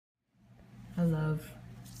I love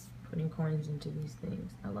putting coins into these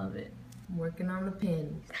things. I love it. I'm working on the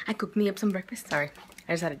pins. I cooked me up some breakfast. Sorry,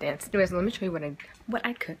 I just had to dance. Anyways, let me show you what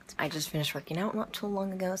I cooked. I just finished working out not too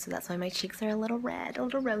long ago, so that's why my cheeks are a little red, a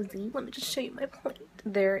little rosy. Let me just show you my plate.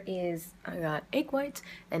 There is, I got egg whites,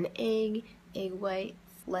 an egg white,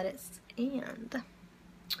 lettuce, and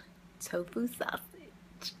tofu sausage.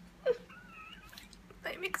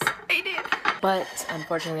 I'm excited. But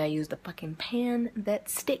unfortunately I used a fucking pan that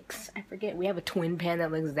sticks. I forget, we have a twin pan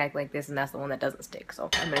that looks exactly like this, and that's the one that doesn't stick, so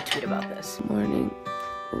I'm gonna tweet about this. Morning.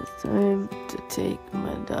 It's time to take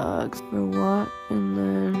my dogs for a walk and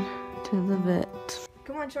then to the vet.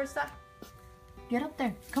 Come on, shortstop. Get up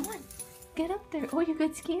there. Come on. Get up there. Oh, you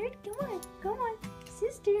got scared? Come on.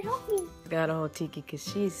 Sister, help me. Got a whole Tiki because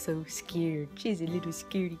she's so scared. She's a little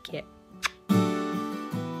scaredy cat.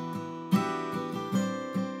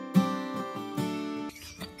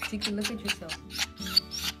 Tiki, look at yourself.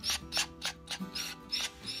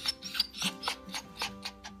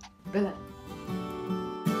 Bella.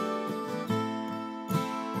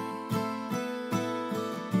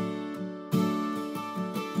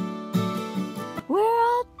 We're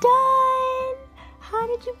all done. How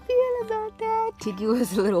did you feel about that? Tiki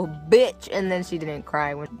was a little bitch, and then she didn't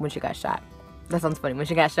cry when she got shot. That sounds funny. When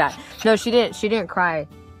she got shot. No, she didn't cry.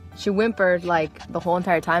 She whimpered like the whole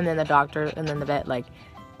entire time. And then the doctor and then the vet like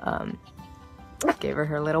gave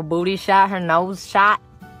her little booty shot, her nose shot,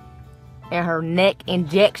 and her neck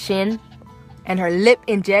injection, and her lip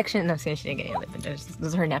injection. No, she didn't get any lip injections.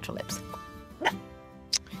 Those are her natural lips.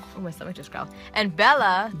 Oh, my stomach just growled. And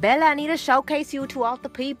Bella, I need to showcase you to all the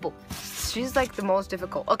people. She's like the most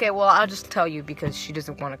difficult. Okay, well, I'll just tell you because she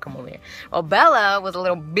doesn't want to come over here. Well, Bella was a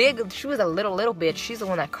little big. She was a little bitch. She's the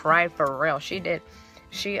one that cried for real. She did.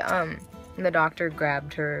 The doctor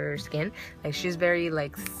grabbed her skin. Like, she's very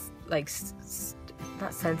like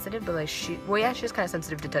not sensitive, but like she's kind of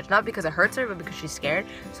sensitive to touch. Not because it hurts her, but because she's scared.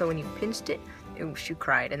 So when you pinched it, she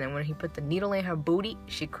cried. And then when he put the needle in her booty,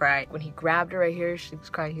 she cried. When he grabbed her right here, she was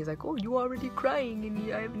crying. He's like, oh, you already crying,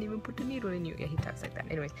 and I haven't even put the needle in you. Yeah, he talks like that.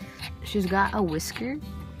 Anyways, she's got a whisker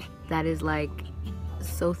that is like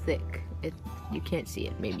so thick. You can't see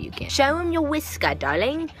it. Maybe you can. Show him your whisker,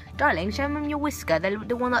 darling. Darling, show him your whisker.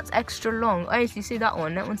 The one that's extra long. Oh, you see that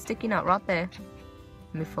one? That one's sticking out right there.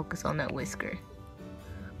 Let me focus on that whisker.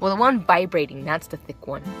 Well, the one vibrating, that's the thick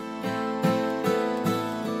one.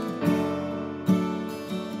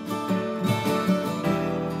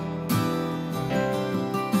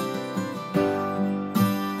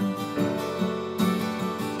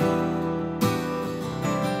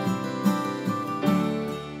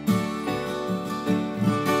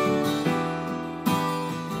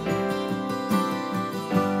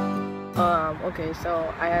 Okay,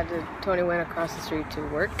 so Tony went across the street to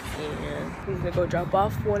work, and he's gonna go drop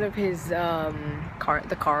off one of his car,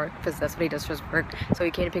 because that's what he does for his work. So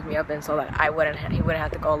he came to pick me up, and so that he wouldn't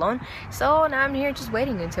have to go alone. So now I'm here just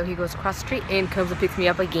waiting until he goes across the street and comes and picks me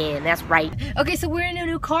up again. That's right. Okay, so we're in a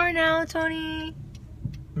new car now, Tony.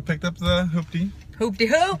 We picked up the hoopty. Hoopty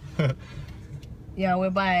hoop. Yeah, we're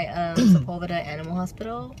by Sepulveda Animal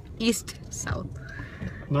Hospital. East, south.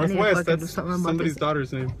 Northwest, that's somebody's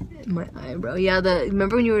daughter's name. My eyebrow. Yeah,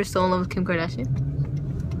 remember when you were so in love with Kim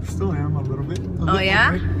Kardashian? Still am a little bit. Oh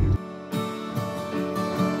yeah?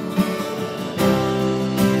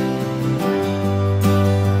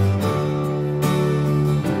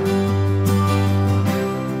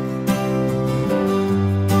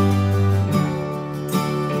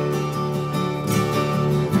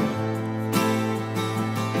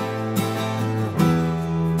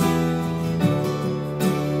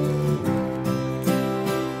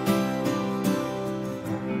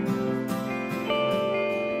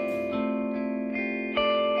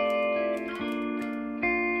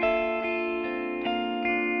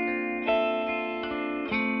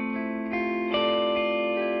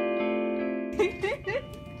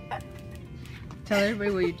 Tell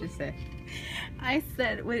everybody what you just said. I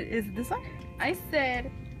said, wait, is this one? I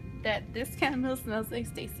said that this candle smells like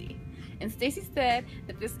Stacy. And Stacy said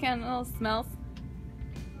that this candle smells,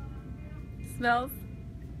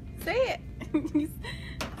 say it.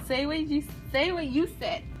 say what you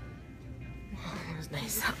said. That was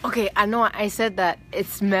nice. Okay, I know I said that it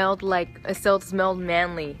smelled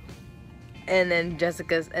manly. And then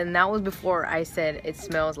and that was before I said it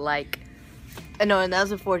smells like, no, and that was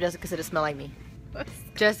before Jessica said it smelled like me.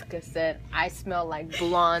 Jessica said I smell like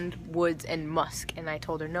blonde woods and musk, and I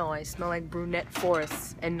told her no, I smell like brunette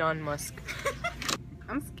forests and non-musk.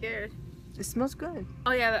 I'm scared. It smells good.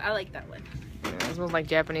 Oh yeah, I like that one. Yeah, it smells like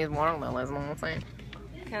Japanese watermelon, is what I'm saying.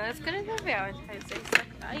 Okay, let's go to the Valentine's Day.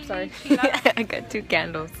 I'm sorry. I got 2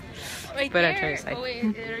 candles. Right But I there. tried to say. Oh wait,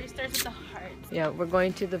 it already starts with the heart. Yeah, we're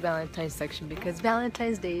going to the Valentine's section because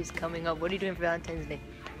Valentine's Day is coming up. What are you doing for Valentine's Day?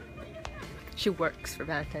 She works for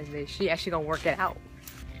Valentine's Day. She actually gonna work it out.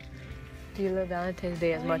 Do you love Valentine's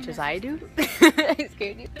Day as much as I do? I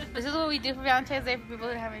scared you. This is what we do for Valentine's Day for people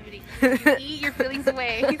that have anybody. You eat your feelings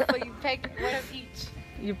away, so you pick one of each.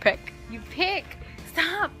 You pick. You pick.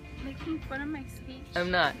 Stop making fun of my speech. I'm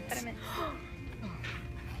not. Impediment.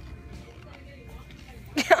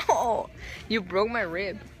 Oh, you broke my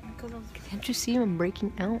rib. Can't you see I'm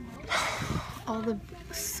breaking out? All the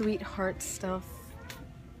sweetheart stuff.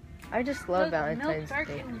 I just love Valentine's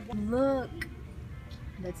Day. Look,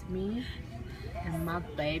 that's me and my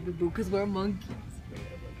baby boo, because we're monkeys.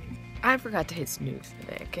 I forgot to hit snooze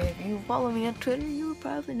today, okay? If you follow me on Twitter, you will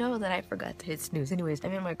probably know that I forgot to hit snooze. Anyways,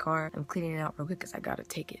 I'm in my car. I'm cleaning it out real quick because I gotta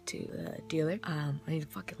take it to the dealer. I need to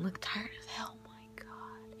fucking look tired as hell. Oh my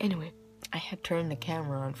god. Anyway, I had turned the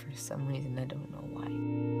camera on for some reason. I don't know why.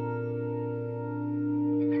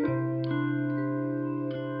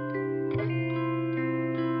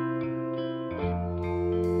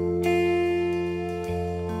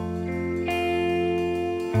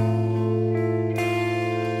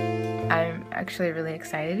 Actually really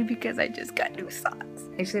excited because I just got new socks.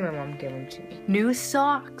 Actually, my mom gave them to me. New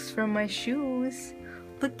socks from my shoes.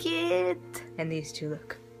 Look it. And these two,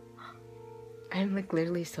 look. I'm like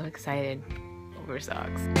literally so excited over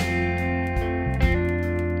socks.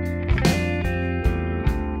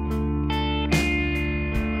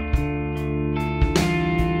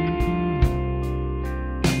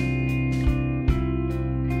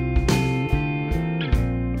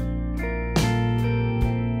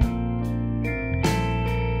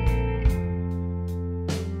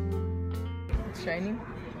 Shining.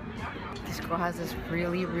 This girl has this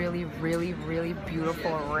really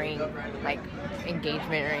beautiful ring, like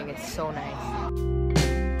engagement ring. It's so nice.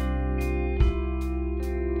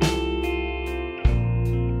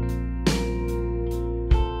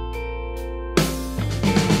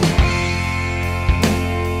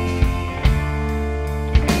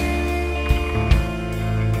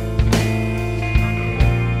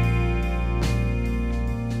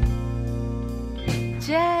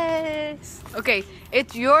 Okay,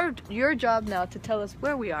 it's your job now to tell us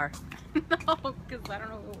where we are. No, because I don't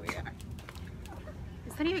know where we are.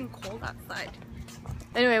 It's not even cold outside.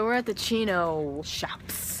 Anyway, we're at the Chino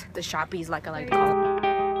shops. The shoppies, like I like to call them.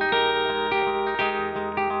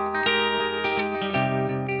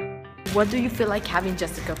 What do you feel like having,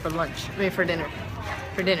 Jessica, for lunch? I mean, for dinner.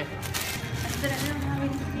 For dinner. I said I don't have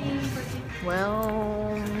anything.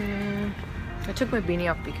 Well, I took my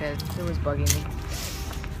beanie off because it was bugging me.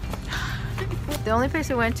 The only place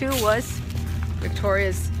we went to was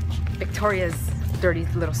Victoria's dirty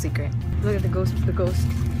little secret. Look at the ghost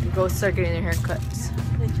circuit in their haircuts.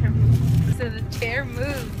 The chair moved. So the chair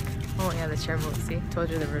moved. Oh yeah, the chair moved. See, told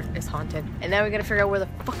you it's haunted. And now we gotta figure out where the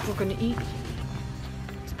fuck we're gonna eat.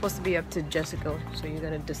 It's supposed to be up to Jessica, so you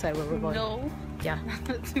gotta decide where we're going. No. Yeah.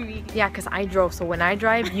 To me. Yeah, cause I drove, so when I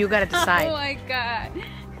drive, you gotta decide. Oh my god.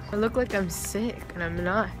 I look like I'm sick, and I'm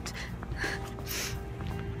not.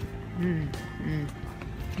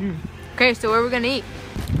 Okay, so where are we gonna eat?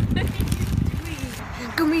 I'm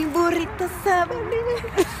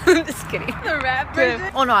just kidding. The rap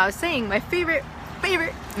version? Oh no, I was saying my favorite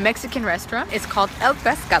Mexican restaurant is called El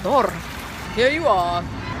Pescador. Here you are.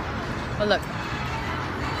 Oh look.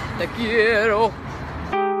 Te quiero.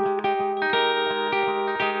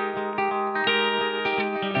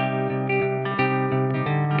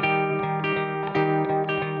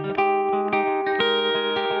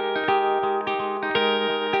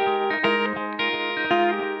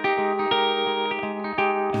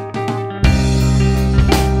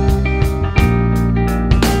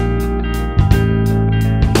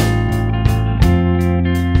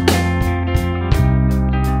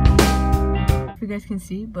 You guys can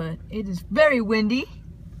see, but it is very windy.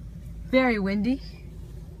 Very windy.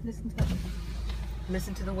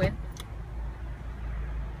 Listen to the wind.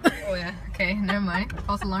 Oh yeah, okay, never mind.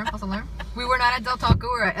 False alarm, false alarm. We were not at Del Taco,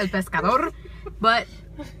 we're at El Pescador. But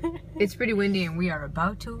it's pretty windy and we are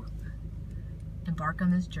about to embark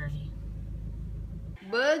on this journey.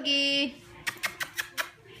 Boogie!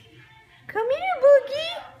 Come here,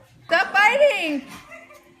 Boogie! Stop biting!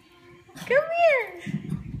 Come here!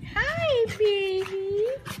 Hi, baby.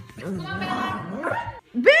 Bella,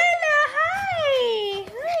 hi.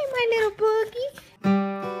 Hi, my little boogie.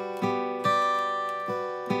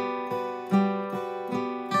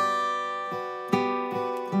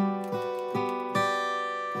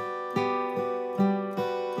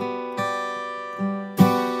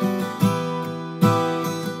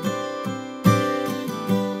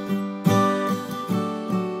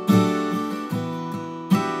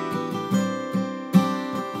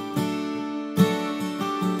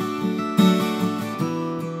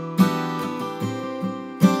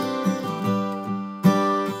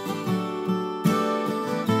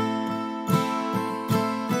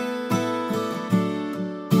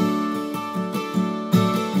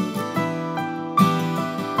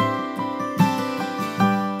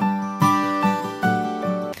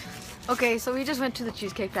 Okay, so we just went to the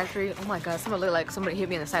Cheesecake Factory. Oh my god, someone looked like somebody hit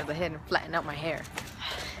me in the side of the head and flattened out my hair.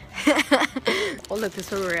 Oh look,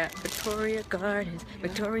 this is where we're at. Victoria Gardens.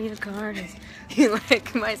 Victoria Gardens. You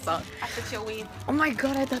like my song? Oh my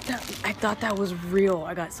god, I thought that was real.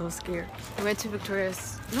 I got so scared. We went to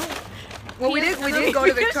Victoria's. No. Well, we did go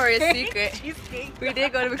to Victoria's Secret. We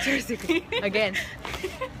did go to Victoria's Secret again.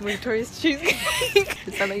 Victoria's Cheesecake.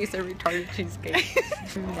 It sounded like you said retarded cheesecake.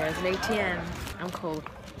 There's an ATM. I'm cold.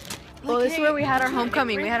 Well, this is where we had our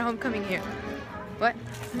homecoming. We had a homecoming here. What?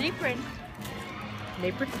 An apron.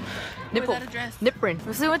 Napron? Nipple. Without a dress.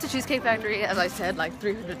 Nipron. So we went to Cheesecake Factory, as I said, like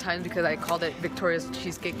 300 times because I called it Victoria's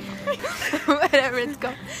Cheesecake. Whatever it's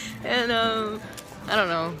called. And, I don't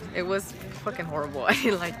know. It was fucking horrible. I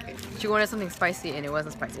didn't like it. She wanted something spicy and it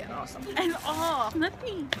wasn't spicy at all. So. And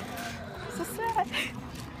nothing. So sad.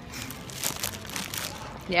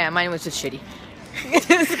 Yeah, mine was just shitty.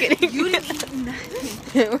 Just kidding. You didn't eat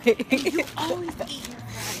nothing. Wait. You always eat your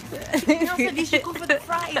fries. You know, said you should go for the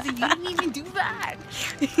fries and you didn't even do that.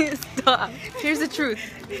 Stop. Here's the truth.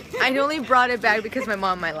 I only brought it back because my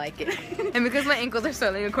mom might like it. And because my ankles are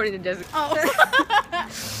swelling according to Jessica. Oh.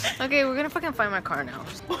 Okay, we're gonna fucking find my car now.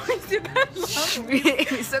 We still got a long way.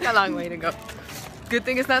 We still got a long way to go. Good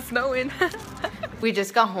thing it's not snowing. We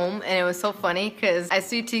just got home and it was so funny because I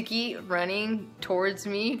see Tiki running towards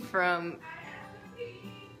me from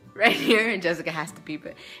right here and Jessica has to pee,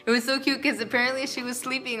 but it was so cute because apparently she was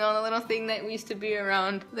sleeping on a little thing that used to be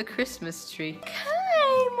around the Christmas tree.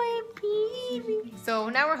 Hi, my baby. So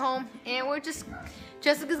now we're home and we're just,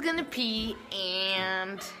 Jessica's gonna pee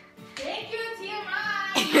and... Thank you,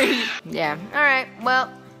 TMI. Yeah, alright,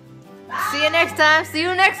 well, see you next time. See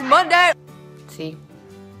you next Monday. See,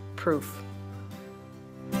 proof.